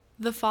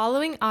The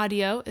following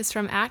audio is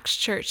from Acts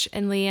Church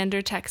in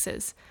Leander,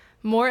 Texas.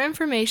 More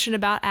information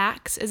about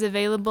Acts is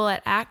available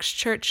at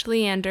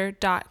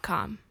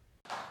actschurchleander.com.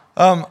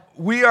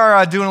 We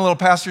are doing a little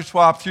pastor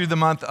swap through the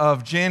month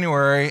of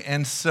January,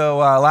 and so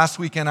last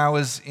weekend I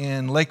was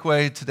in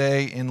Lakeway,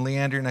 today in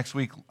Leander, next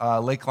week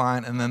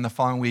Lakeline, and then the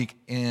following week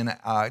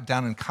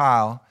down in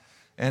Kyle.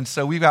 And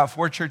so we've got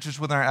 4 churches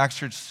within our Acts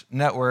Church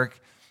network,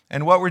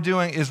 and what we're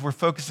doing is we're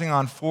focusing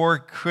on 4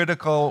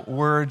 critical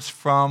words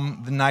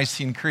from the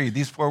Nicene Creed.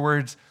 These 4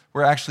 words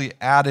were actually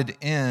added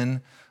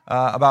in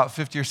about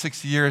 50 or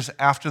 60 years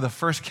after the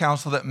first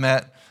council that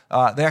met.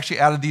 They actually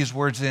added these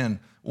words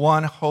in: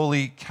 one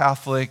holy,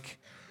 Catholic,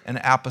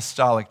 and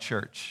apostolic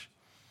church.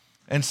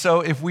 And so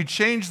if we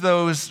change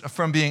those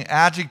from being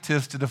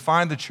adjectives to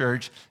define the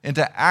church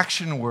into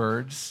action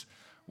words,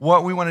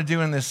 what we want to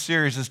do in this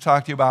series is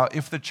talk to you about,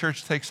 if the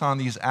church takes on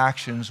these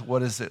actions, what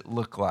does it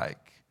look like?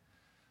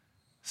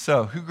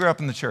 So, who grew up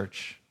in the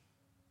church?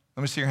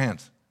 Let me see your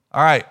hands.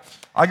 All right,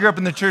 I grew up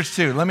in the church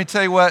too. Let me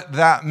tell you what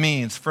that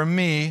means. For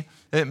me,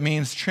 it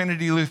means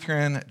Trinity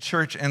Lutheran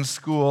Church and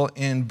School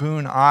in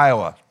Boone,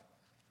 Iowa.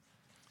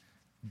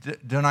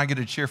 Don't I get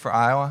a cheer for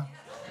Iowa?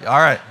 All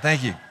right,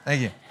 thank you.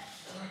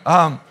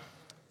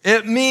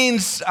 It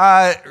means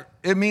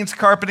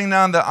carpeting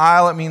down the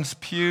aisle. It means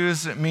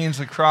pews. It means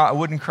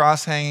wooden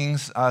cross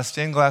hangings,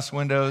 stained glass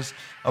windows,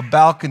 a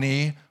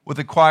balcony with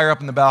a choir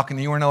up in the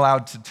balcony. You weren't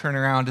allowed to turn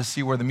around to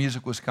see where the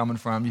music was coming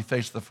from. You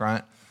faced the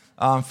front.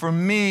 For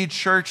me,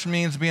 church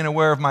means being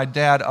aware of my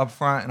dad up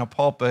front in a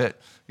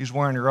pulpit. He's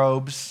wearing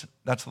robes.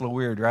 That's a little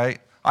weird, right?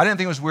 I didn't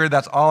think it was weird.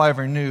 That's all I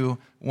ever knew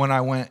when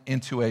I went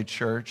into a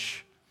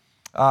church.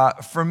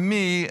 For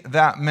me,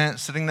 that meant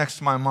sitting next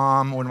to my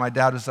mom when my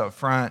dad was up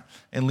front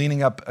and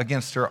leaning up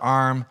against her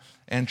arm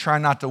and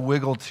trying not to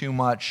wiggle too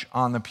much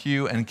on the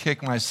pew and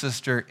kick my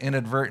sister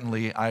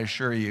inadvertently, I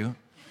assure you.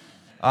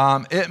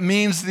 It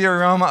means the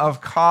aroma of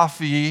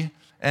coffee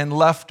and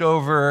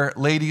leftover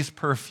ladies'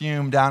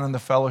 perfume down in the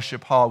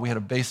fellowship hall. We had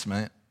a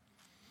basement.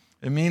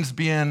 It means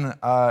being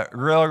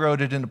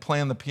railroaded into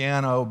playing the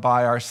piano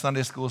by our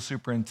Sunday school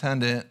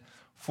superintendent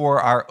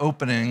for our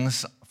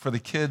openings for the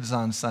kids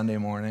on Sunday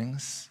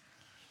mornings.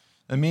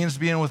 It means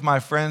being with my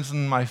friends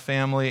and my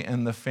family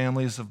and the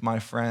families of my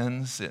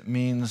friends. It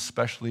means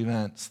special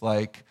events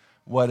like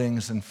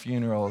weddings and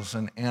funerals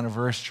and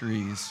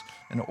anniversaries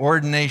and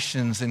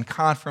ordinations and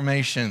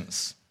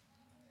confirmations.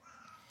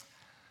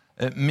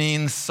 It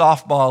means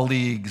softball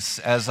leagues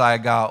as I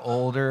got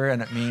older,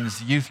 and it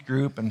means youth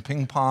group and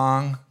ping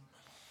pong.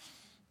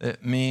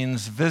 It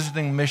means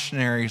visiting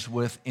missionaries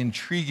with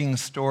intriguing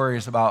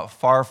stories about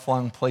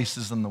far-flung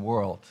places in the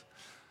world.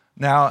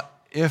 Now,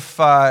 if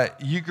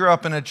you grew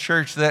up in a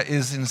church that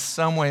is in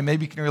some way,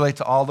 maybe you can relate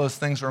to all those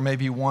things, or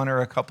maybe one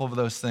or a couple of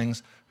those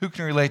things, who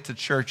can relate to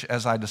church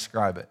as I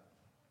describe it?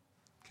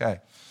 Okay.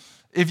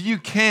 If you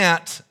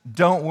can't,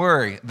 don't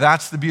worry.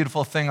 That's the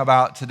beautiful thing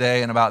about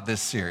today and about this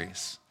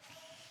series.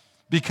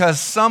 Because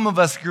some of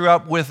us grew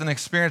up with an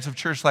experience of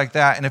church like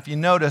that, and if you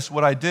notice,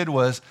 what I did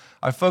was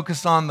I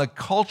focused on the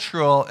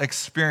cultural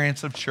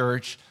experience of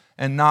church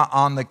and not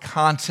on the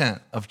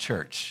content of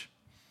church.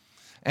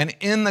 And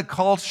in the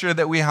culture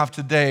that we have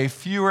today,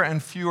 fewer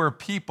and fewer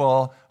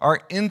people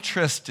are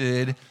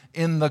interested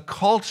in the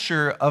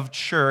culture of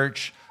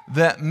church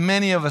that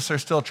many of us are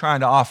still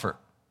trying to offer.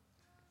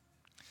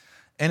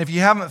 And if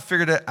you haven't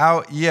figured it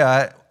out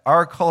yet,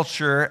 our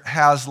culture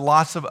has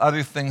lots of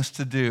other things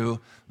to do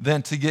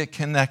than to get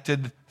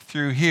connected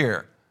through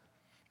here.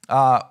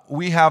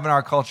 We have in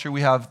our culture,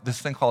 we have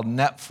this thing called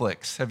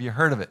Netflix. Have you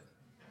heard of it?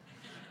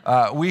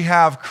 We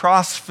have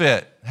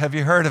CrossFit. Have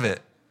you heard of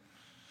it?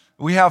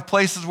 We have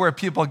places where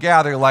people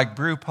gather, like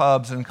brew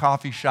pubs and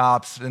coffee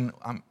shops, and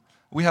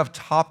we have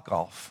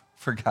Topgolf,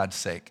 for God's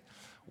sake.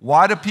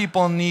 Why do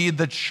people need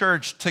the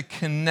church to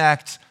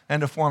connect and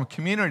to form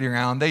community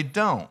around? They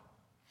don't.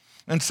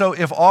 And so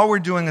if all we're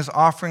doing is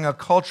offering a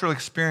cultural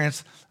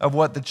experience of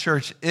what the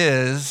church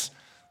is,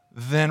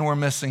 then we're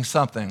missing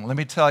something. Let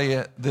me tell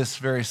you this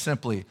very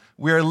simply.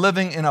 We are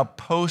living in a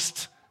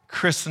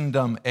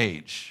post-Christendom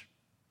age.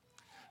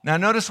 Now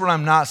notice what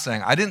I'm not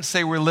saying. I didn't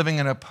say we're living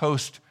in a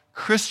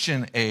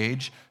post-Christian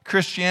age.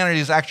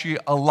 Christianity is actually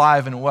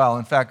alive and well.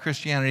 In fact,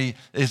 Christianity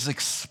is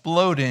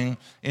exploding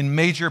in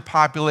major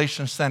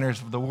population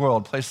centers of the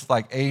world, places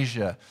like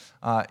Asia,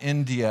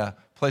 India,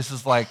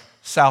 places like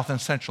South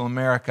and Central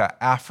America,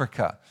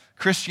 Africa.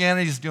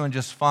 Christianity is doing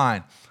just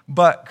fine,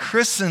 but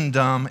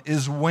Christendom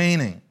is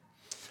waning.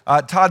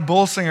 Todd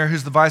Bolsinger,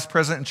 who's the vice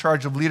president in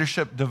charge of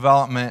leadership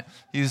development,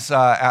 he's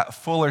at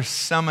Fuller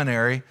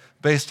Seminary,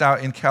 based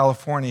out in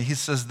California. He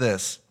says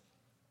this: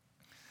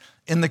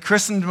 in the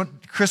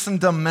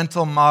Christendom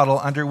mental model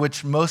under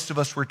which most of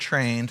us were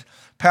trained,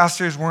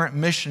 pastors weren't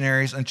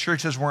missionaries and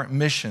churches weren't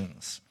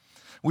missions.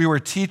 We were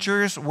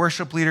teachers,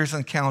 worship leaders,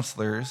 and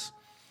counselors.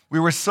 We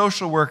were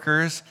social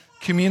workers,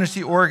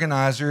 community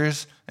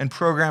organizers, and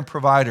program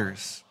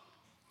providers.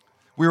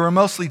 We were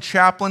mostly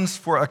chaplains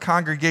for a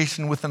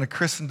congregation within a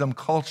Christendom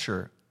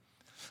culture.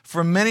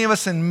 For many of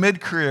us in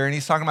mid-career, and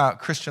he's talking about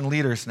Christian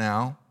leaders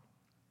now,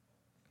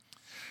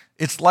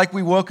 It's like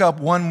we woke up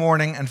one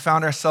morning and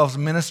found ourselves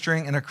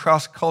ministering in a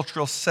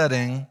cross-cultural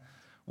setting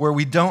where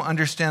we don't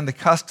understand the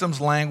customs,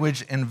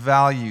 language, and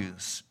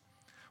values.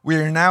 We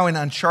are now in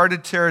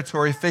uncharted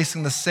territory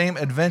facing the same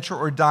adventure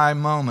or die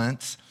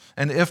moments,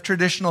 and if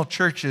traditional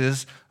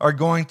churches are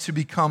going to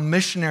become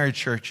missionary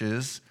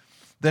churches,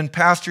 then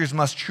pastors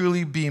must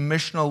truly be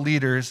missional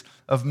leaders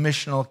of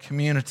missional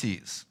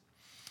communities.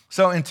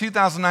 So in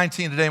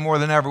 2019, today more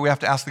than ever, we have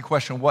to ask the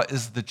question, what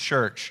is the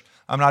church?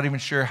 I'm not even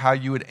sure how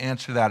you would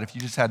answer that if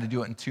you just had to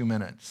do it in 2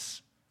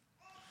 minutes.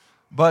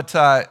 But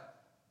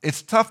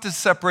it's tough to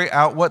separate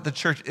out what the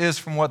church is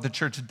from what the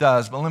church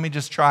does, but let me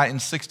just try in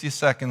 60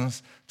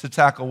 seconds to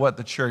tackle what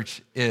the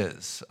church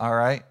is, all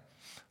right?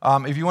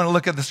 If you want to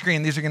look at the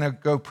screen, these are going to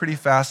go pretty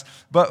fast.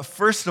 But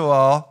first of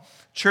all,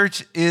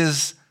 church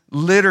is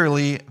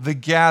literally the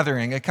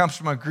gathering. It comes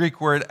from a Greek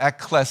word,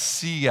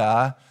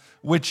 ekklesia,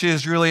 which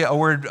is really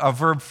a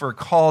verb for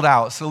called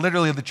out. So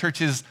literally, the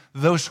church is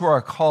those who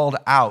are called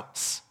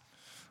out.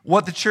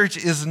 What the church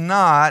is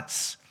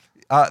not,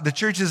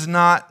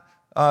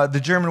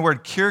 the German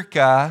word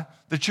Kirche.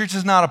 The church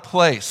is not a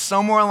place.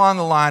 Somewhere along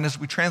the line, as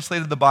we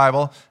translated the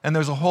Bible, and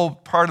there's a whole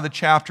part of the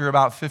chapter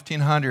about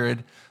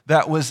 1500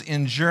 that was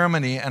in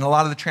Germany, and a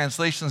lot of the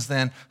translations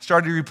then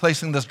started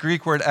replacing this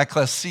Greek word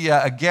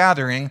ekklesia, a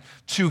gathering,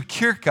 to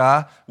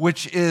Kirche,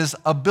 which is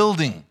a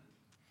building.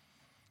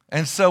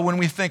 And so when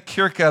we think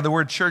Kirche, the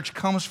word church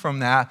comes from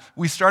that,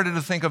 we started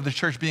to think of the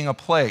church being a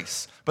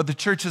place, but the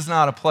church is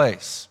not a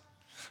place.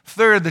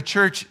 Third, the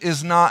church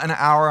is not an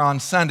hour on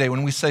Sunday.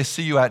 When we say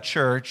see you at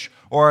church,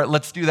 or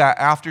let's do that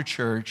after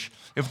church,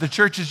 if the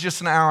church is just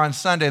an hour on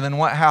Sunday, then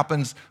what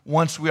happens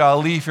once we all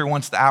leave here,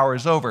 once the hour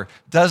is over?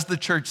 Does the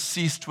church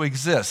cease to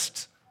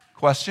exist?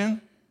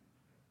 Question?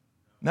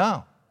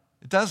 No,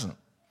 it doesn't.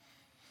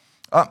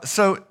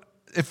 So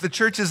if the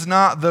church is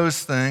not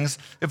those things,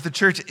 if the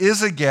church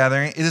is a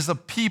gathering, it is a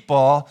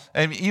people,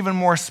 and even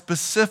more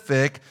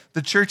specific,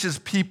 the church is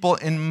people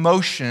in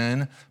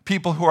motion,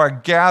 people who are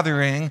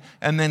gathering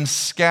and then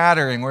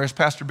scattering, or as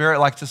Pastor Barrett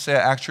likes to say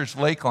at Acts Church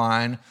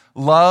Lakeline,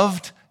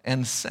 loved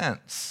and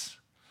sent.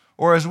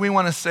 Or as we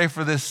want to say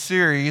for this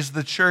series,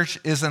 the church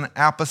is an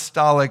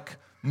apostolic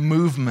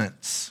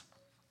movement.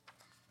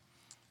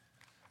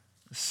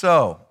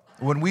 So,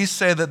 when we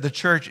say that the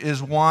church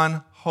is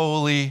one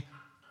holy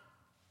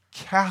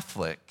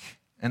Catholic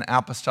and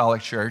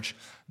apostolic church,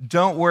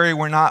 don't worry,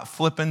 we're not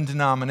flipping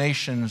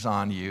denominations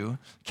on you.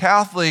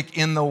 Catholic,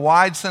 in the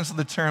wide sense of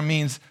the term,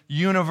 means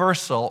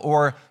universal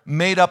or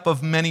made up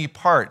of many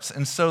parts.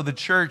 And so the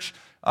church,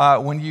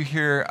 when you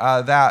hear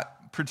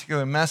that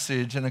particular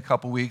message in a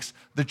couple weeks,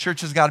 the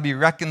church has got to be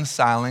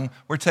reconciling.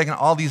 We're taking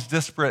all these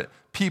disparate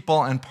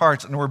people and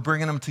parts and we're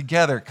bringing them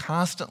together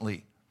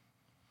constantly.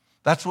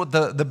 That's what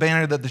the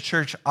banner that the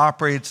church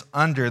operates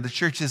under. The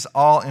church is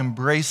all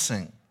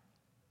embracing.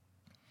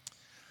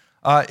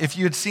 If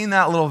you had seen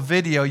that little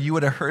video, you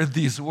would have heard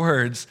these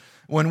words.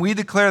 When we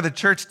declare the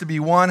church to be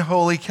one,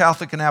 holy,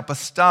 Catholic, and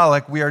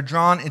apostolic, we are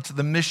drawn into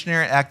the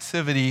missionary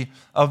activity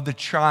of the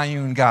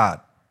triune God.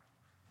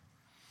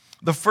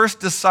 The first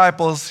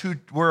disciples who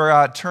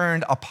were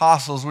turned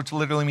apostles, which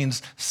literally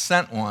means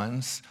sent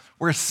ones,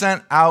 were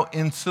sent out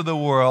into the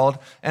world.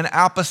 And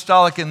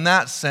apostolic in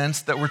that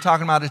sense that we're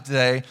talking about it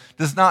today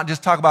does not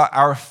just talk about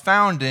our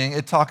founding,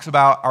 it talks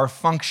about our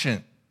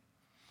function.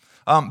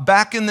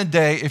 Back in the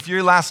day, if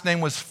your last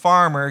name was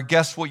Farmer,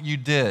 guess what you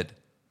did?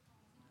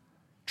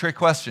 Trick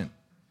question.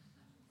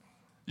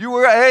 You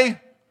were a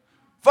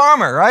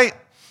farmer, right?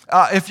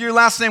 If your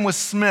last name was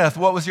Smith,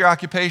 what was your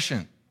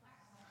occupation?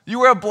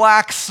 You were a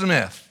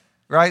blacksmith,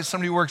 right?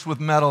 Somebody who works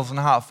with metals and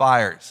hot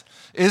fires.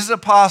 Is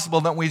it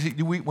possible that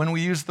when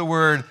we use the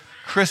word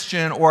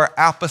Christian or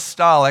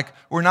apostolic,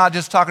 we're not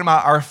just talking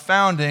about our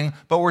founding,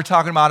 but we're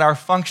talking about our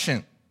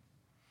function?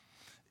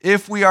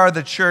 If we are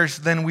the church,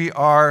 then we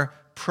are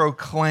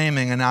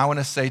proclaiming. And I want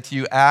to say to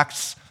you,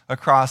 Acts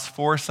across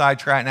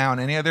Forsyth right now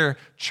and any other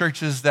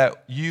churches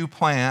that you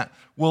plant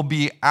will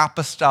be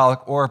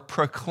apostolic or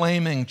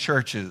proclaiming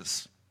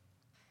churches.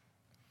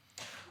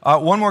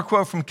 One more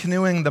quote from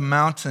Canoeing the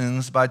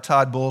Mountains by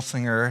Todd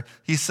Bolsinger.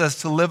 He says,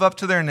 to live up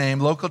to their name,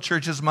 local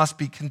churches must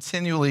be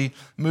continually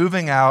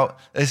moving out,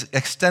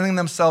 extending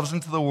themselves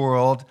into the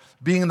world,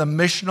 being the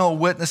missional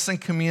witnessing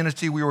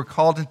community we were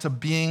called into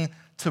being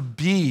to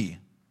be.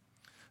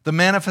 The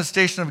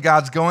manifestation of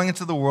God's going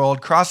into the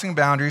world, crossing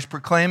boundaries,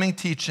 proclaiming,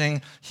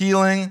 teaching,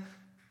 healing,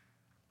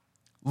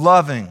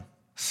 loving,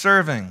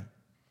 serving,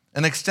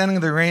 and extending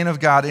the reign of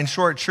God. In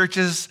short,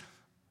 churches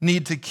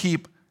need to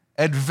keep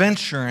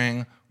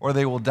adventuring or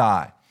they will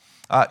die.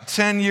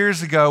 10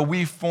 years ago,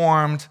 we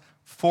formed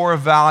 4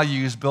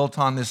 values built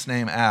on this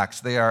name, Acts.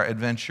 They are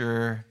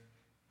adventure,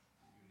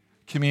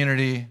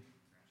 community,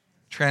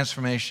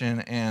 transformation,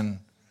 and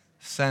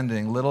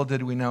sending. Little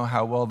did we know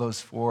how well those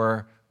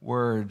 4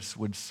 words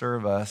would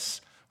serve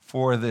us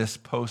for this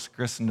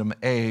post-Christendom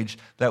age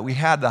that we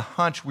had the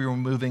hunch we were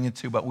moving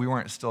into, but we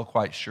weren't still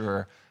quite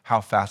sure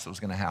how fast it was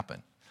going to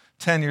happen.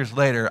 10 years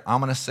later, I'm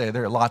going to say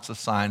there are lots of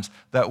signs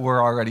that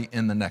we're already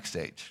in the next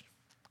age.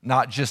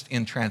 not just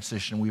in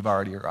transition. We've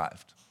already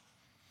arrived.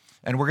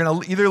 And we're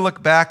going to either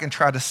look back and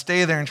try to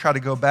stay there and try to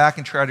go back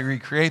and try to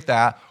recreate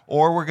that,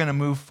 or we're going to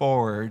move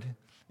forward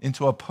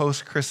into a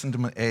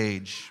post-Christendom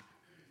age.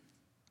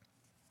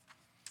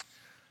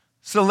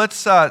 So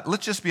let's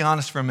just be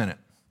honest for a minute.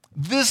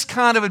 This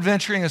kind of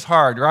adventuring is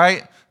hard,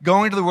 right?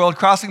 Going to the world,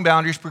 crossing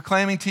boundaries,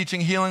 proclaiming,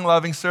 teaching, healing,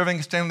 loving, serving,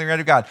 extending the right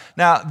of God.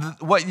 Now,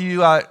 what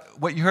you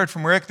heard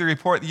from Rick, the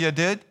report that you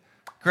did,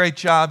 great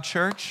job,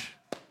 church.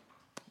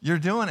 You're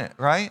doing it,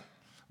 right?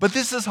 But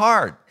this is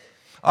hard.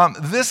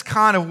 This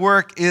kind of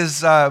work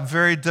is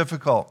very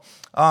difficult.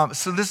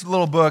 So this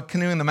little book,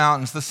 Canoeing the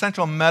Mountains, the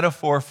central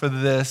metaphor for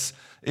this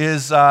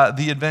is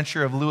the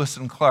adventure of Lewis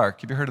and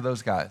Clark. Have you heard of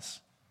those guys?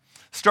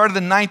 Started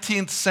the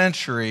 19th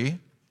century.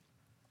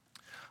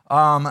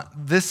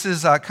 This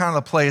is kind of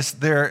the place,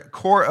 their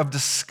core of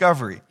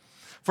discovery.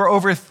 For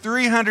over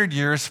 300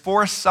 years,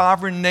 4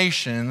 sovereign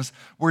nations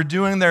were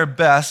doing their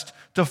best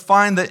to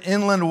find the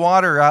inland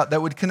water route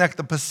that would connect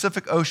the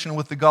Pacific Ocean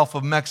with the Gulf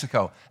of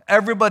Mexico.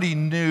 Everybody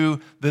knew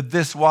that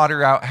this water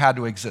route had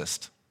to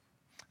exist.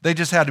 They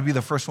just had to be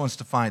the first ones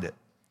to find it.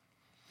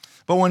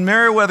 But when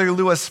Meriwether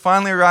Lewis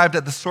finally arrived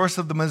at the source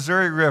of the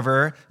Missouri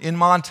River in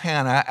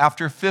Montana,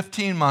 after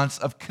 15 months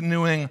of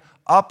canoeing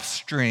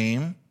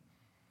upstream,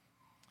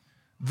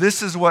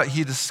 this is what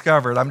he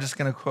discovered. I'm just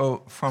going to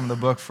quote from the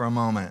book for a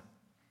moment.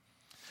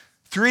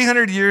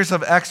 300 years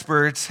of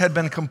experts had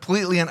been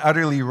completely and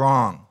utterly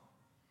wrong.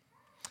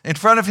 In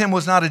front of him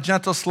was not a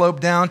gentle slope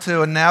down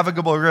to a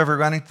navigable river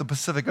running to the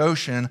Pacific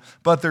Ocean,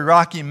 but the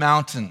Rocky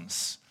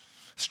Mountains.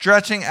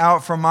 Stretching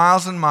out for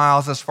miles and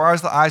miles as far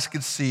as the eyes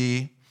could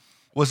see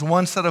was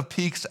one set of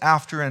peaks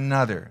after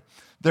another.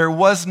 There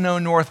was no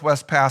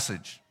Northwest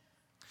Passage,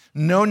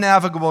 no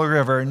navigable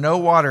river, no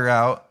water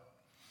route.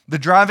 The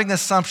driving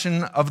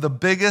assumption of the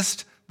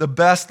biggest, the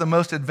best, the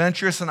most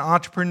adventurous and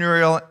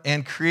entrepreneurial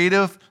and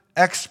creative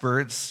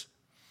experts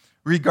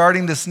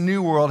regarding this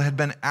new world had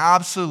been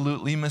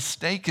absolutely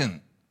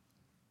mistaken.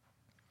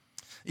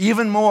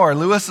 Even more,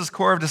 Lewis's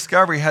core of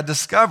discovery had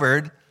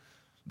discovered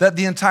that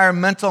the entire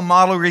mental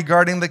model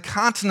regarding the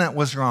continent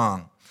was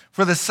wrong.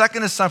 For the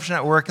second assumption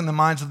at work in the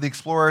minds of the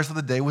explorers of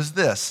the day was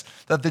this,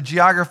 that the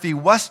geography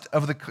west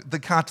of the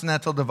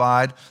continental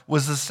divide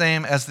was the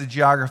same as the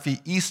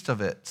geography east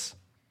of it.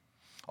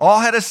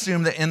 All had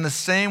assumed that in the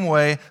same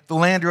way the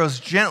land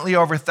rose gently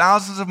over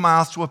thousands of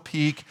miles to a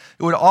peak,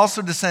 it would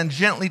also descend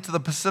gently to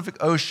the Pacific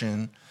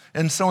Ocean.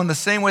 And so in the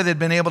same way they'd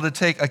been able to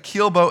take a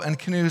keelboat and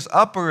canoes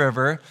up a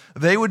river,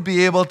 they would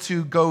be able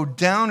to go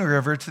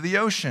downriver to the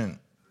ocean.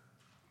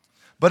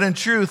 But in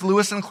truth,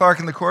 Lewis and Clark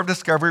in the core of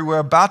discovery were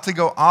about to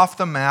go off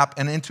the map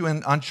and into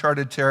an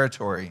uncharted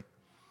territory.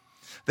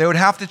 They would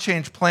have to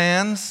change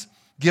plans,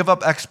 give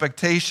up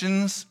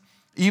expectations,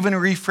 even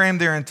reframe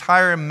their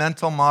entire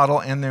mental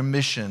model and their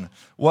mission.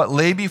 What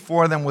lay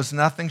before them was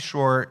nothing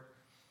short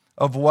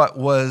of what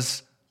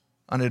was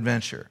an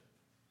adventure.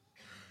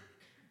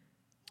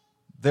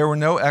 There were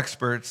no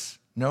experts,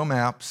 no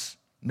maps,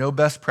 no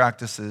best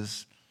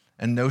practices,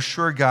 and no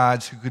sure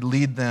guides who could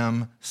lead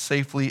them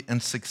safely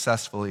and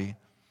successfully.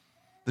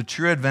 The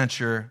true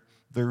adventure,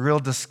 the real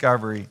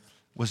discovery,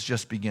 was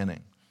just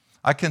beginning.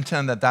 I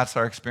contend that that's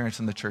our experience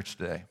in the church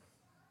today.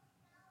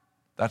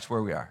 That's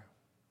where we are.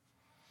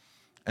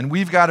 And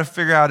we've got to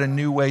figure out a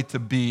new way to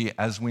be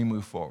as we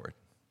move forward.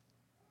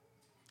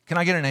 Can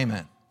I get an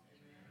amen?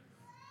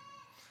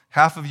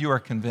 Half of you are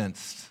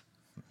convinced.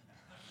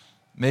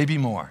 Maybe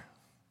more.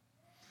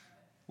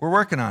 We're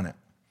working on it.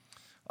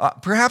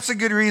 Perhaps a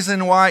good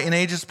reason why in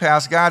ages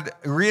past God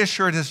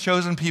reassured his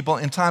chosen people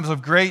in times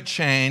of great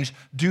change,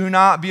 do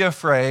not be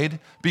afraid,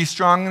 be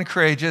strong and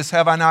courageous,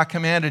 have I not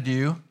commanded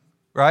you,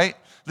 right?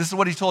 This is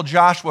what he told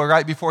Joshua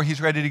right before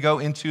he's ready to go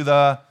into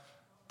the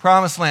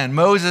promised land.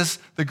 Moses,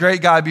 the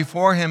great guy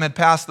before him, had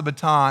passed the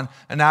baton,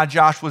 and now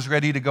Joshua's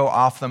ready to go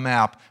off the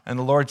map. And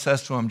the Lord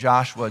says to him,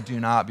 Joshua, do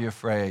not be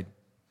afraid.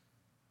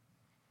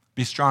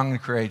 Be strong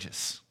and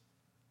courageous.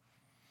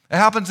 It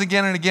happens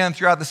again and again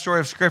throughout the story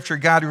of Scripture.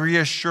 God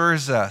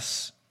reassures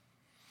us.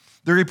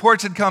 The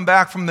reports had come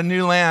back from the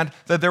new land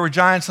that there were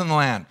giants in the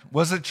land.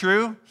 Was it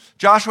true?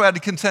 Joshua had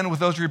to contend with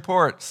those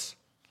reports.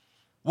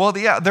 Well,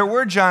 yeah, there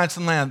were giants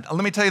in the land.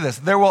 Let me tell you this.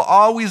 There will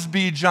always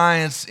be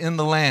giants in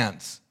the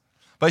lands.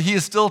 But he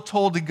is still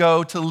told to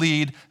go, to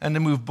lead, and to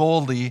move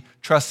boldly,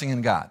 trusting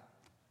in God.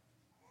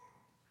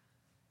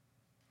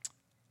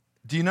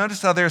 Do you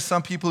notice how there are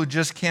some people who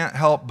just can't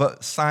help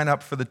but sign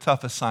up for the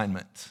tough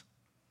assignment?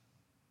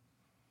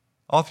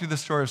 All through the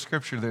story of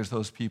Scripture, there's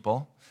those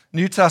people.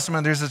 New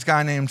Testament, there's this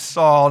guy named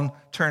Saul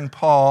turned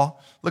Paul.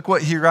 Look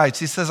what he writes.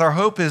 He says, our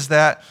hope is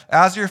that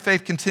as your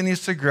faith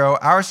continues to grow,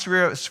 our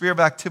sphere of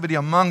activity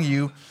among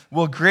you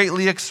will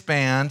greatly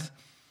expand.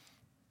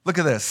 Look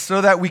at this. So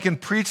that we can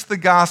preach the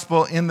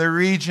gospel in the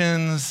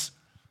regions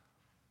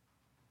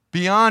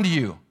beyond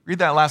you. Read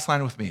that last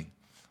line with me.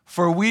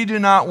 For we do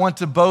not want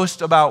to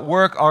boast about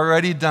work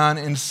already done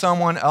in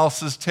someone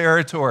else's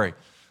territory.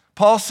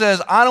 Paul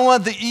says, I don't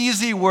want the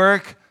easy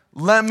work.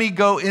 Let me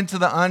go into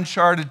the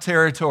uncharted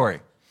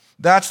territory.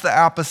 That's the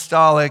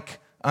apostolic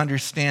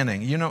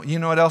understanding. You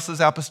know what else is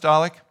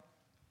apostolic?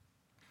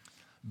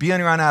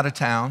 Being run out of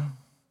town,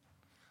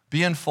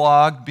 being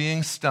flogged,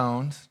 being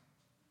stoned,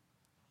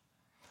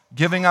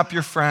 giving up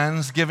your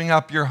friends, giving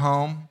up your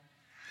home,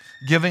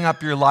 giving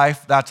up your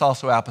life, that's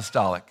also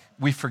apostolic.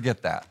 We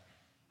forget that.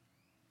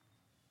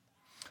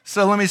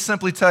 So let me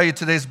simply tell you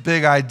today's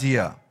big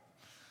idea.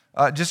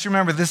 Just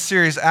remember this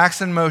series,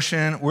 Acts in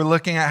Motion, we're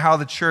looking at how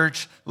the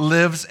church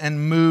lives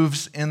and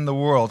moves in the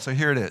world. So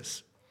here it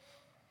is.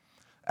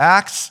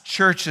 Acts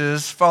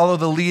churches follow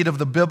the lead of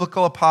the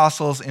biblical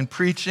apostles in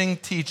preaching,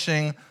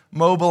 teaching,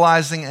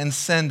 mobilizing, and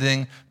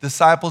sending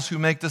disciples who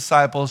make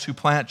disciples who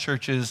plant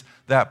churches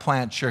that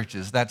plant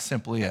churches. That's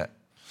simply it.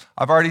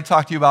 I've already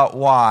talked to you about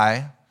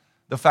why,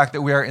 the fact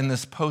that we are in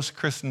this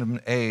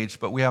post-Christendom age,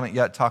 but we haven't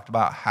yet talked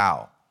about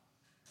how.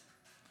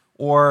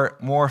 Or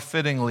more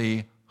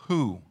fittingly,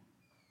 who.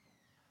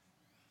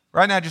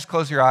 Right now, just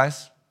close your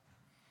eyes.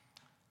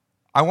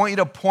 I want you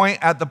to point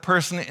at the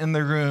person in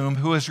the room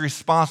who is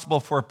responsible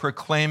for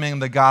proclaiming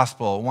the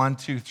gospel. 1,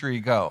 2, 3,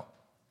 go.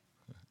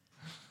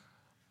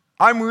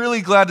 I'm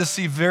really glad to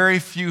see very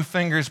few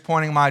fingers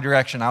pointing my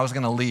direction. I was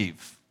going to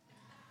leave.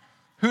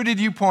 Who did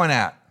you point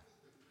at?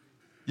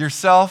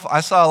 Yourself?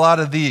 I saw a lot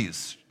of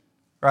these,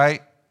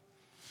 right?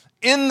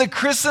 In the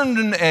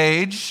Christendom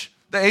age,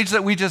 the age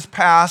that we just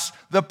passed,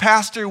 the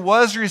pastor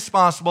was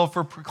responsible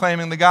for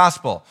proclaiming the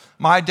gospel.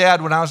 My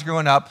dad, when I was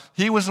growing up,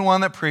 he was the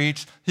one that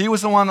preached. He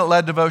was the one that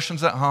led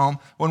devotions at home.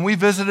 When we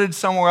visited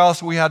somewhere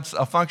else, we had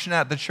a function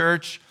at the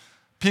church,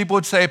 people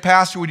would say,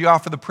 Pastor, would you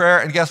offer the prayer?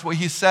 And guess what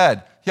he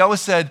said? He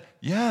always said,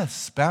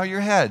 yes, bow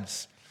your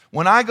heads.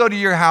 When I go to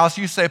your house,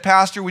 you say,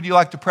 Pastor, would you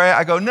like to pray?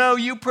 I go, no,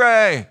 you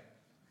pray.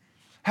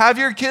 Have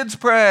your kids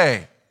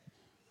pray.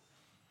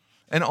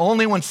 And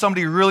only when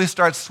somebody really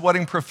starts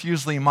sweating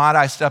profusely might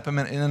I step in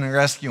and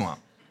rescue them.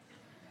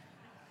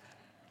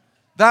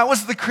 That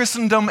was the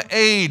Christendom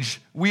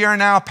age. We are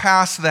now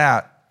past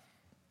that.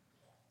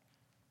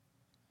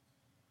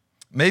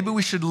 Maybe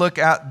we should look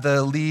at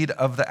the lead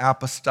of the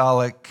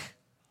apostolic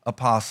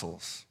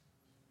apostles.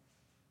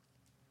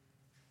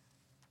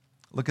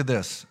 Look at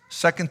this,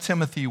 2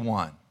 Timothy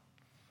 1.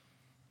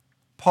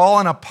 Paul,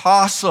 an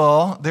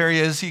apostle, there he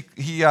is,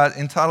 he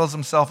entitles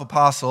himself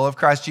apostle of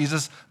Christ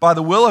Jesus by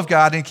the will of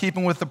God in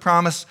keeping with the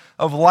promise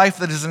of life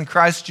that is in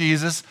Christ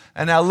Jesus.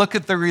 And now look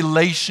at the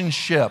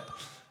relationship.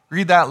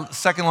 Read that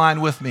second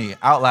line with me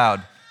out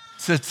loud.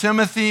 To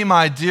Timothy,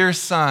 my dear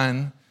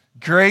son,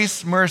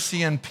 grace,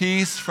 mercy, and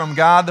peace from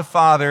God the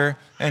Father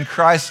and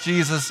Christ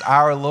Jesus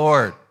our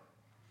Lord.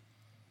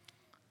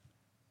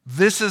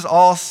 This is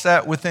all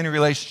set within a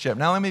relationship.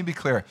 Now let me be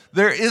clear.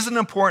 There is an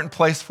important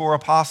place for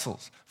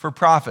apostles, for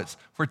prophets,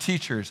 for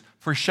teachers,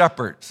 for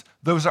shepherds.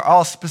 Those are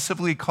all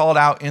specifically called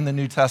out in the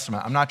New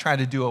Testament. I'm not trying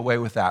to do away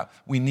with that.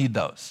 We need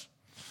those.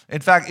 In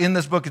fact, in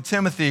this book of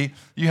Timothy,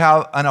 you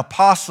have an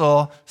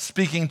apostle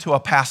speaking to a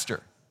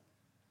pastor,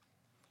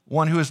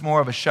 one who is more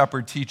of a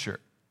shepherd teacher.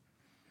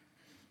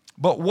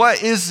 But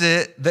what is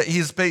it that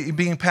he's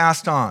being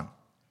passed on?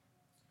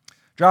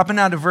 Dropping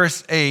down to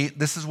verse 8,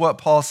 this is what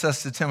Paul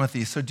says to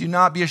Timothy. So do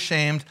not be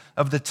ashamed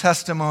of the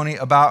testimony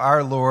about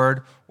our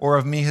Lord or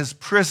of me, his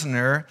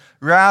prisoner.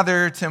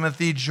 Rather,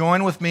 Timothy,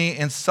 join with me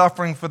in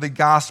suffering for the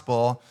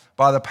gospel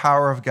by the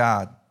power of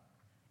God.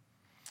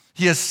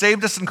 He has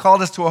saved us and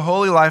called us to a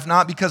holy life,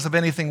 not because of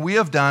anything we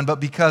have done,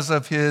 but because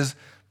of his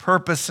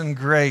purpose and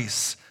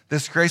grace.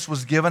 This grace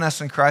was given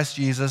us in Christ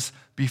Jesus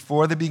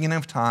before the beginning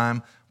of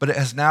time, but it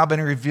has now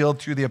been revealed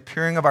through the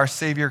appearing of our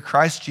Savior,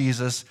 Christ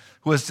Jesus,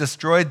 who has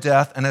destroyed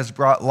death and has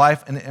brought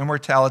life and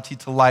immortality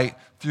to light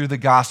through the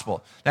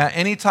gospel. Now,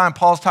 anytime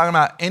Paul's talking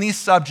about any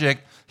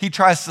subject, he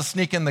tries to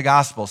sneak in the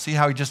gospel. See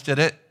how he just did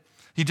it?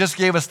 He just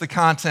gave us the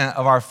content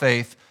of our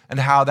faith and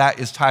how that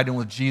is tied in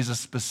with Jesus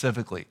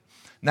specifically.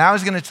 Now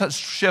he's going to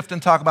shift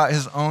and talk about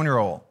his own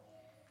role.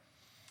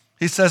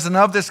 He says, and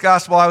of this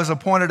gospel I was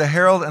appointed a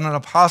herald and an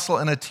apostle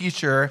and a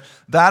teacher.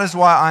 That is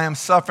why I am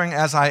suffering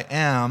as I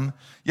am.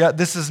 Yet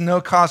this is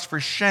no cause for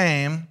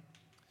shame,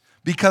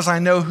 because I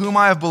know whom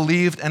I have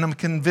believed and am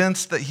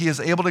convinced that he is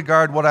able to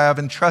guard what I have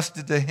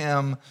entrusted to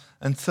him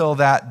until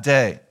that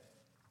day.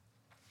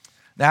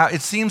 Now,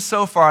 it seems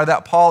so far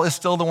that Paul is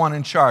still the one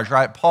in charge,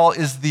 right? Paul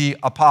is the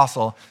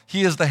apostle.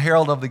 He is the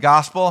herald of the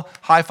gospel.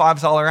 High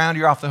fives all around,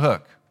 you're off the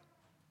hook.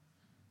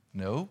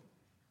 No.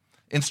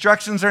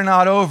 Instructions are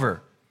not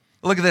over.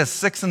 Look at this,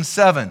 6 and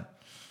 7.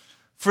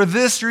 For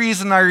this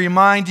reason I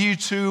remind you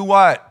to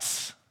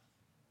what?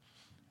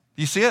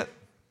 Do you see it?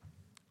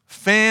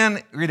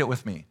 Read it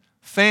with me.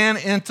 Fan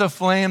into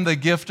flame the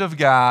gift of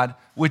God,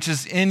 which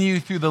is in you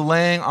through the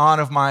laying on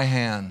of my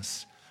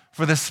hands.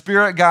 For the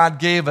Spirit God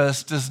gave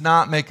us does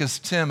not make us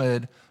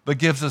timid, but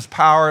gives us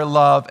power,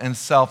 love, and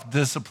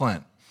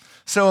self-discipline.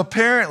 So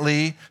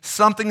apparently,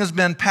 something has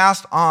been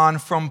passed on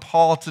from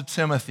Paul to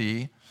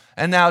Timothy,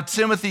 and now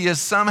Timothy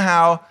is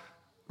somehow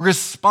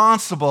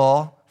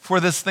responsible for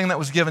this thing that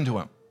was given to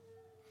him.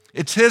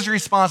 It's his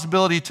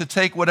responsibility to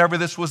take whatever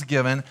this was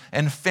given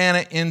and fan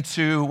it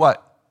into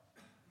what?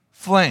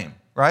 Flame,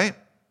 right?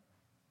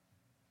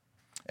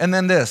 And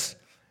then this,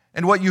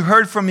 And what you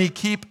heard from me,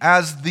 keep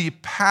as the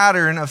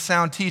pattern of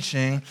sound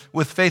teaching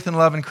with faith and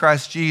love in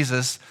Christ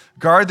Jesus.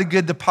 Guard the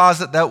good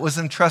deposit that was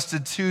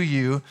entrusted to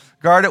you.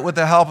 Guard it with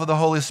the help of the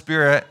Holy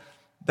Spirit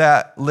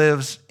that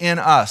lives in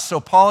us.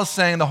 So Paul is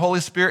saying the Holy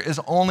Spirit is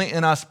only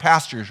in us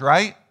pastors,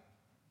 right?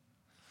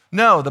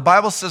 No, the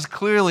Bible says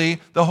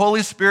clearly the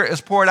Holy Spirit is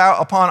poured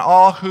out upon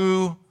all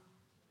who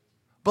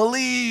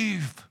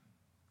believe,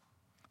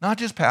 not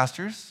just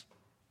pastors.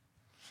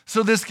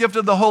 So this gift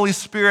of the Holy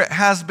Spirit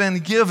has been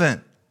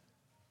given.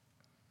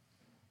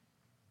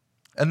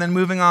 And then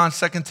moving on,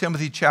 2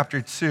 Timothy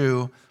chapter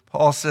 2,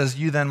 Paul says,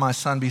 you then, my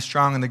son, be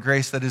strong in the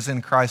grace that is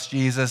in Christ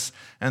Jesus,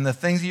 and the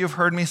things you have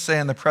heard me say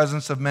in the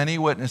presence of many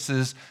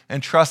witnesses,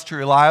 and trust to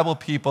reliable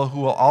people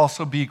who will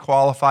also be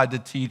qualified to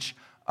teach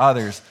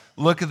others.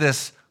 Look at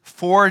this,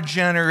 4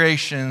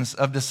 generations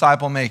of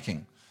disciple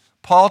making.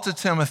 Paul to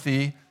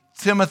Timothy,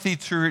 Timothy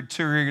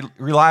to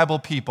reliable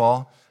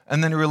people,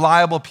 and then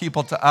reliable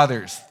people to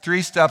others.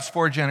 3 steps,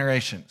 4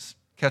 generations.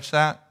 Catch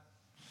that?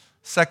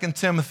 2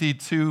 Timothy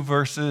 2,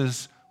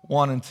 verses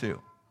 1 and 2.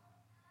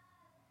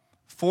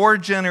 4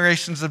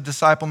 generations of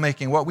disciple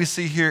making. What we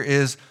see here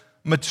is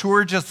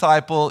mature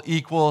disciple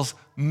equals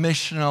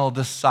missional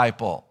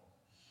disciple.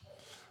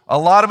 A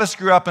lot of us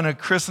grew up in a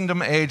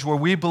Christendom age where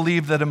we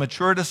believed that a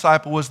mature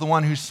disciple was the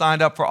one who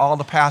signed up for all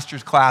the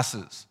pastor's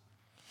classes.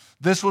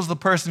 This was the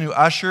person who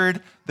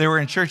ushered. They were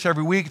in church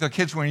every week. Their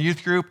kids were in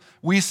youth group.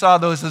 We saw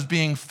those as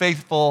being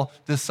faithful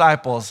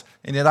disciples.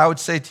 And yet I would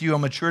say to you, a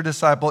mature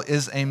disciple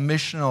is a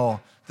missional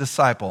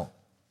disciple.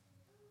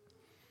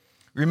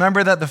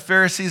 Remember that the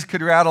Pharisees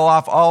could rattle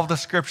off all of the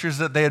scriptures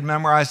that they had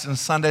memorized in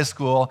Sunday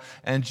school,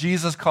 and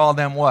Jesus called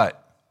them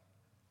what?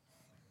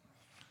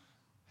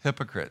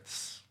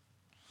 Hypocrites.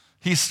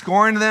 He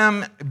scorned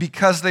them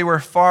because they were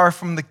far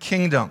from the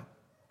kingdom.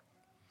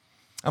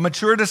 A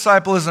mature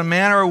disciple is a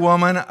man or a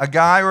woman, a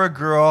guy or a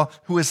girl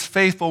who is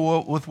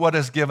faithful with what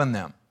is given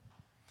them.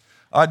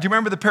 Do you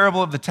remember the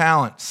parable of the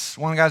talents?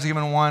 One guy's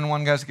given 1,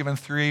 one guy's given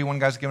 3, one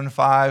guy's given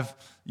 5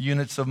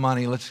 units of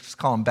money. Let's just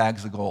call them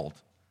bags of gold.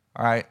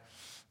 All right?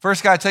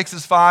 First guy takes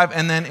his 5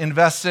 and then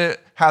invests it,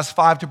 has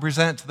 5 to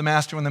present to the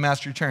master when the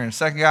master returns.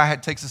 Second guy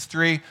takes his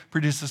 3,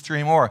 produces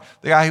 3 more.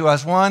 The guy who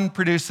has 1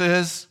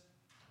 produces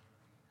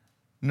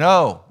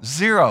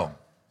 0.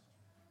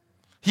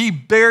 He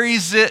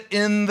buries it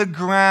in the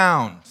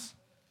ground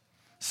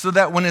so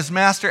that when his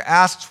master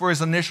asks for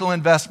his initial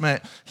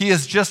investment, he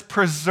has just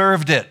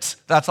preserved it.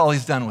 That's all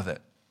he's done with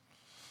it.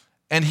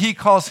 And he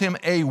calls him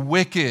a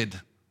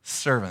wicked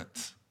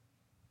servant.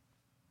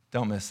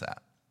 Don't miss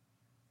that.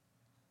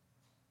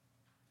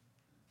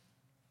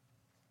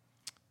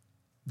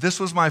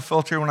 This was my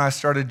filter when I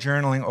started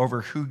journaling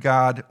over who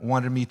God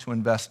wanted me to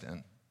invest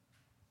in.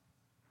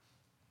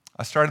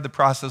 I started the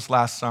process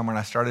last summer, and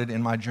I started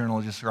in my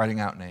journal just writing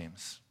out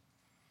names.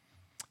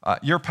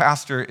 Your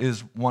pastor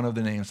is one of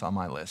the names on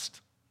my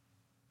list.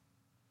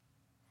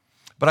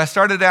 But I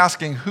started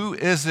asking, who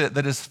is it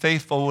that is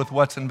faithful with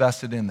what's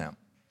invested in them?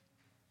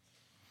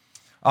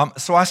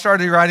 So I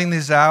started writing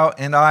these out,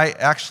 and I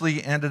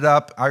actually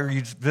I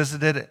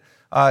revisited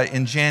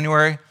in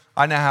January.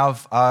 I now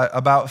have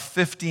about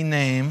 50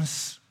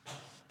 names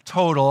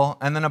total,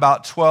 and then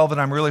about 12 that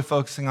I'm really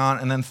focusing on,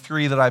 and then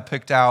 3 that I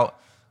picked out.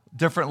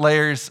 Different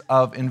layers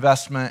of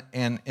investment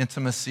and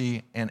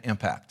intimacy and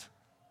impact.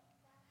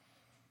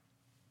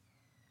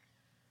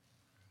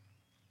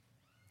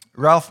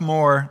 Ralph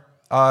Moore,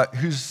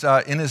 who's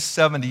in his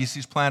 70s,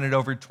 he's planted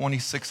over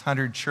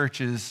 2,600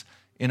 churches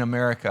in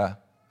America.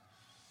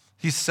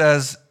 He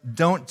says,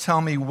 don't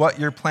tell me what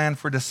your plan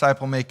for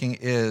disciple making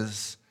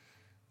is,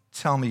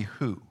 tell me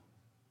who.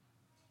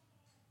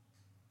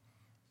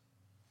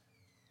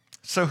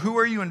 So who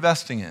are you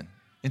investing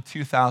in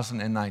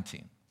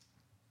 2019?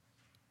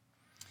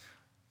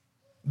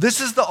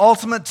 This is the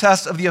ultimate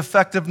test of the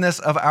effectiveness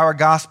of our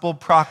gospel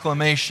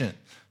proclamation.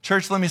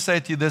 Church, let me say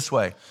it to you this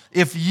way.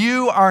 If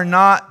you are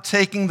not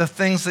taking the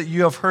things that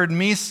you have heard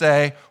me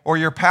say or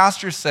your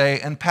pastor say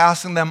and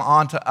passing them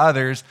on to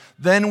others,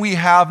 then we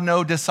have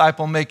no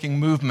disciple-making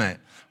movement.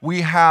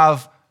 We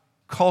have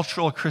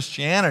cultural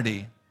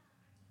Christianity,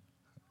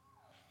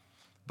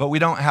 but we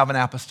don't have an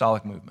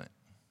apostolic movement.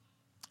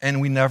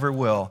 And we never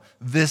will.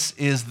 This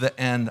is the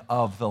end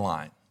of the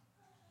line.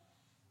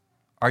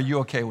 Are you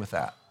okay with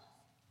that?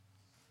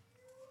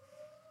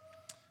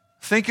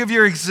 Think of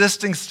your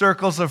existing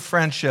circles of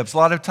friendships. A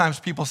lot of times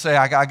people say,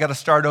 I got to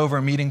start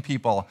over meeting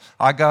people.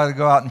 I got to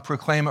go out and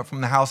proclaim it from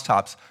the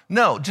housetops.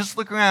 No, just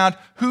look around.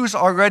 Who's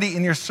already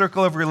in your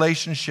circle of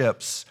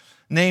relationships?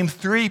 Name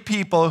 3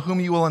 people whom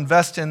you will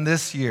invest in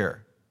this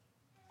year.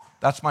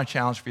 That's my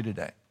challenge for you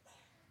today.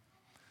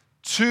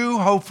 2,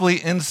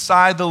 hopefully,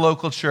 inside the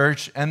local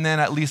church, and then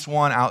at least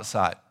 1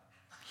 outside.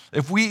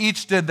 If we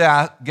each did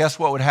that, guess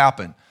what would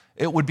happen?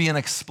 It would be an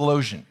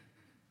explosion.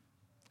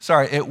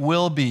 It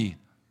will be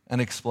an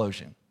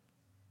explosion.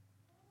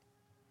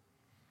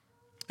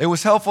 It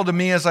was helpful to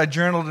me as I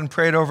journaled and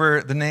prayed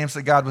over the names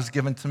that God was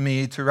given to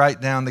me to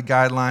write down the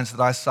guidelines that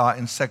I saw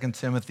in 2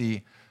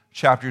 Timothy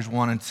chapters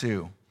 1 and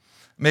 2.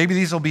 Maybe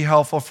these will be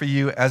helpful for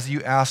you as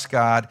you ask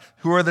God,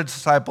 who are the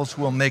disciples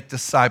who will make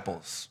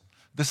disciples?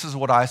 This is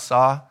what I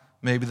saw.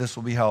 Maybe this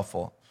will be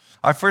helpful.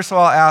 I first of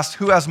all asked,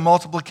 who has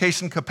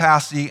multiplication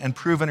capacity and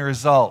proven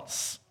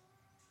results?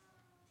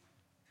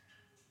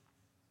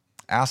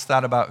 Ask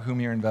that about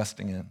whom you're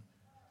investing in.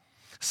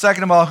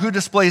 Second of all, who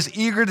displays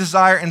eager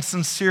desire and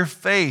sincere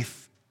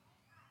faith?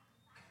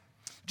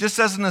 Just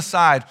as an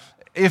aside,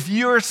 if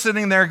you're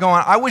sitting there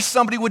going, I wish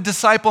somebody would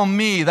disciple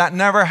me, that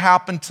never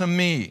happened to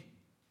me.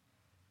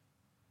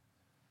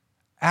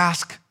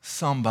 Ask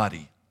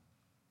somebody,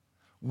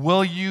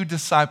 will you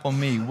disciple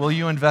me? Will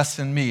you invest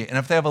in me? And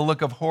if they have a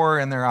look of horror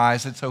in their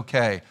eyes, it's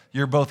okay.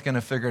 You're both going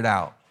to figure it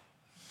out.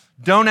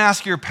 Don't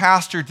ask your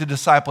pastor to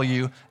disciple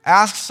you.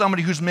 Ask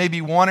somebody who's maybe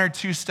 1 or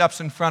 2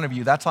 steps in front of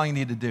you. That's all you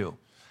need to do.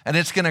 And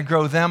it's going to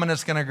grow them and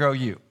it's going to grow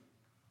you.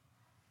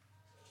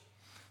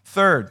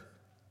 Third,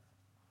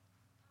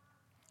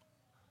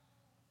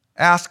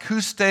 ask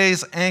who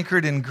stays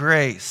anchored in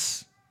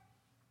grace.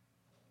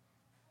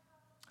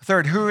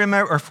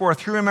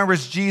 Fourth, who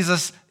remembers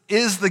Jesus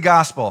is the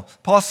gospel.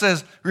 Paul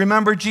says,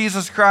 remember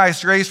Jesus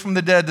Christ, raised from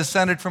the dead,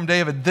 descended from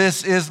David.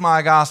 This is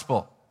my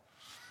gospel.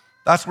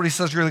 That's what he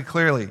says really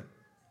clearly.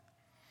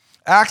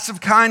 Acts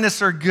of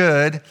kindness are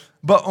good,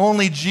 but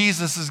only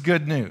Jesus is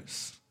good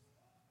news.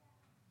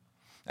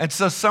 And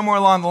so somewhere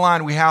along the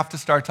line, we have to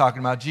start talking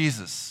about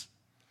Jesus.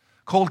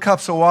 Cold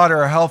cups of water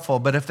are helpful,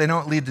 but if they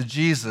don't lead to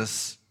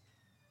Jesus,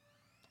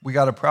 we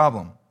got a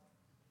problem.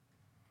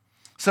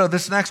 So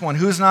this next one,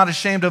 who is not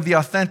ashamed of the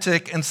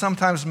authentic and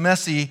sometimes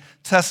messy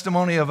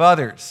testimony of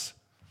others?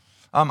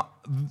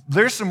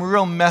 There's some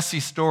real messy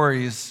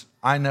stories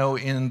I know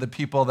in the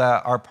people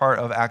that are part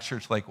of Acts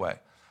Church Lakeway.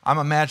 I'm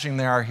imagining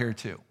they are here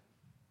too.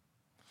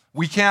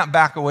 We can't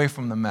back away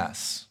from the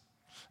mess.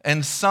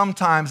 And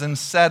sometimes in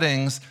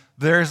settings,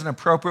 there's an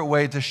appropriate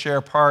way to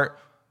share part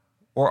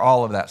or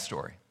all of that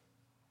story.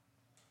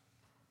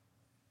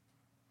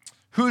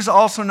 Who's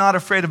also not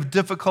afraid of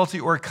difficulty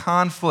or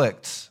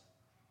conflict?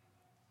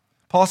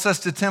 Paul says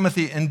to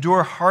Timothy,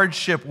 endure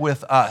hardship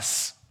with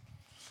us.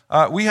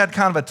 We had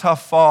kind of a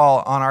tough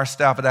fall on our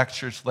staff at Acts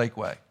Church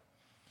Lakeway.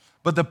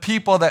 But the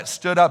people that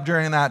stood up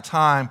during that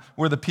time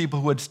were the people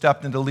who had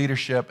stepped into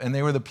leadership, and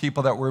they were the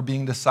people that were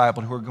being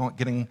discipled, who were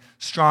getting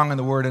strong in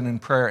the word and in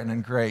prayer and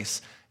in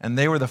grace. And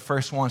they were the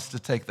first ones to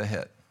take the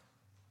hit.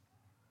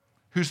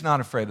 Who's not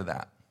afraid of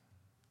that?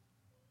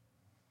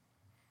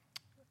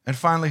 And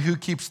finally, who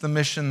keeps the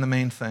mission the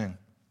main thing?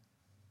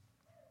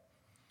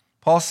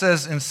 Paul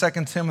says in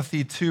 2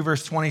 Timothy 2,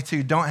 verse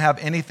 22, don't have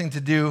anything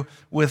to do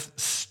with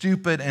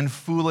stupid and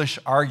foolish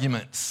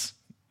arguments.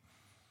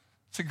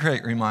 It's a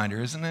great reminder,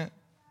 isn't it?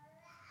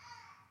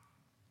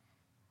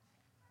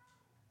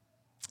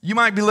 You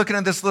might be looking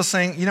at this list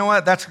saying, you know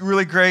what, that's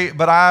really great,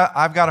 but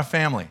I've got a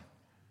family.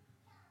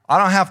 I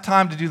don't have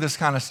time to do this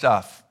kind of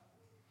stuff.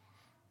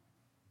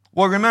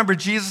 Well, remember,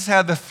 Jesus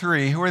had the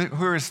 3. Who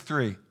are his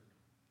 3?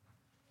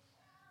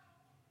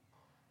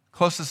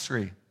 Closest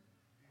 3.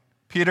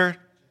 Peter,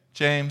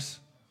 James,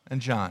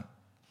 and John.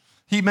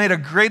 He made a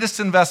greatest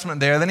investment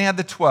there. Then he had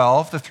the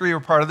 12. The 3 were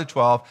part of the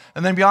 12.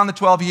 And then beyond the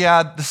 12, he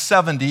had the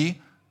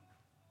 70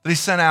 that he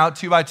sent out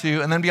 2 by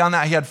 2. And then beyond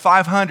that, he had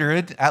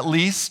 500 at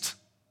least.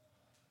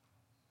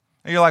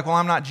 And you're like, well,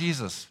 I'm not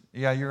Jesus.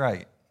 Yeah, you're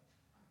right.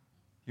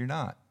 You're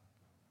not.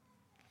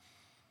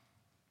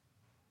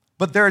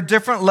 But there are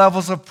different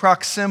levels of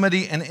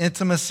proximity and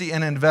intimacy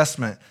and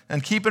investment.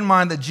 And keep in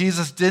mind that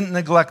Jesus didn't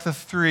neglect the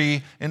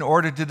 3 in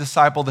order to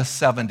disciple the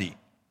 70.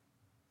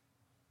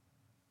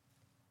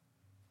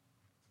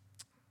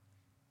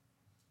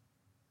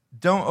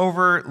 Don't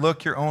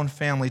overlook your own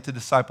family to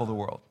disciple the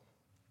world.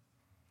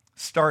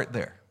 Start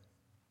there.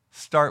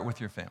 Start with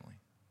your family.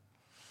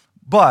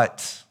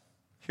 But,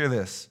 hear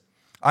this,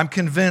 I'm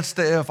convinced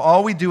that if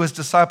all we do is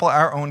disciple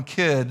our own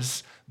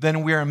kids,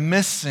 then we are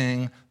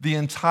missing the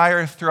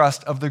entire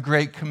thrust of the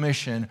Great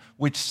Commission,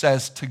 which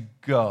says to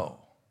go.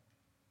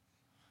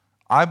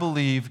 I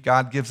believe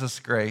God gives us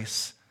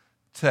grace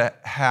to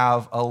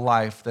have a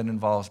life that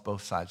involves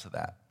both sides of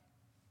that.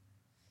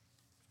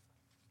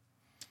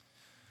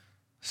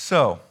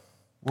 So,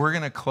 we're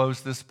going to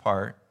close this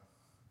part,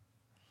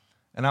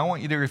 and I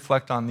want you to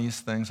reflect on these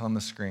things on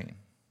the screen.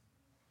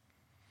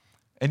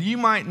 And you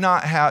might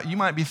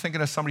be thinking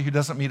of somebody who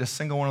doesn't meet a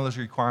single one of those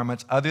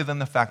requirements other than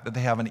the fact that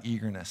they have an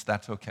eagerness.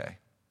 That's okay.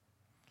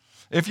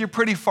 If you're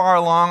pretty far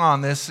along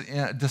on this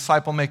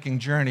disciple-making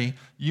journey,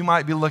 you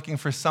might be looking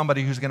for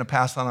somebody who's going to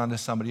pass on to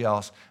somebody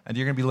else, and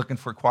you're going to be looking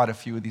for quite a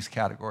few of these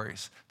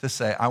categories to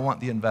say, I want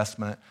the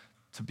investment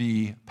to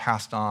be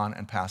passed on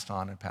and passed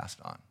on and passed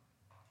on.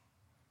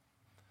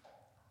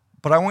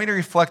 But I want you to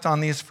reflect on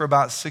these for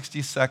about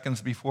 60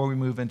 seconds before we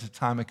move into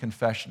time of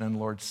confession and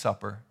Lord's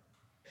Supper.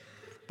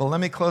 But let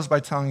me close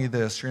by telling you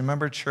this.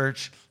 Remember,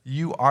 church,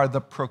 you are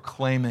the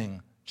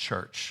proclaiming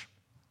church.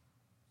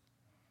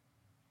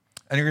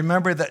 And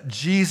remember that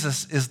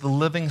Jesus is the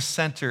living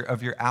center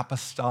of your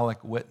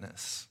apostolic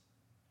witness.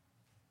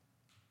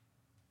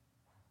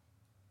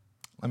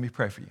 Let me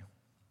pray for you.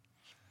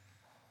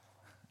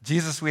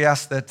 Jesus, we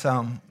ask that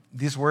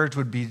these words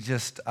would be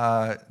just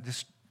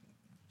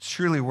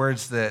truly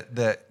words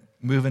that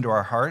move into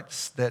our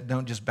hearts, that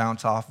don't just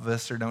bounce off of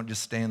us or don't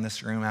just stay in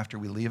this room after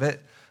we leave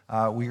it.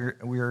 We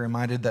are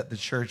reminded that the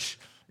church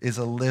is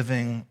a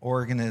living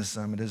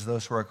organism. It is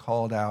those who are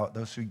called out,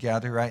 those who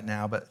gather right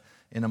now, but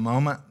in a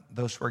moment,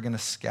 those who are going to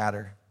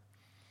scatter.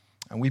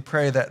 And we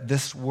pray that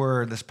this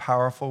word, this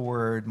powerful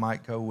word,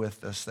 might go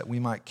with us, that we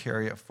might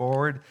carry it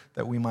forward,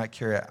 that we might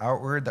carry it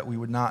outward, that we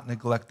would not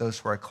neglect those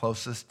who are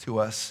closest to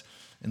us,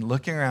 and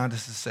looking around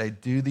us to say,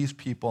 do these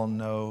people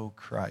know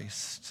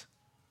Christ?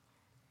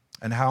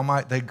 And how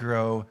might they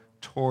grow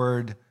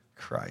toward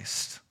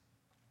Christ?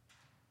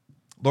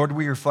 Lord,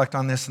 we reflect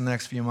on this in the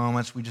next few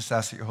moments. We just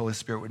ask that your Holy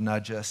Spirit would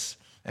nudge us.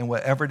 And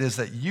whatever it is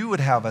that you would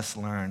have us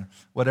learn,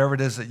 whatever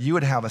it is that you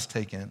would have us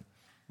take in,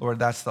 Lord,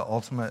 that's the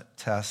ultimate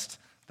test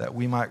that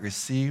we might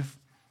receive,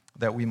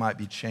 that we might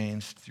be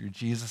changed through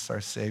Jesus,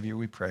 our Savior.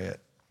 We pray it.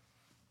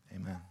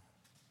 Amen.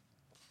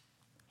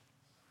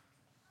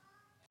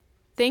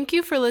 Thank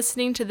you for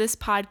listening to this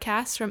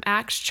podcast from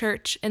Acts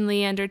Church in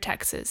Leander,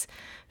 Texas.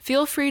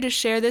 Feel free to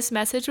share this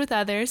message with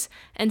others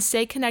and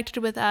stay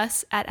connected with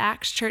us at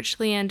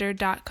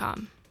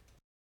actschurchleander.com.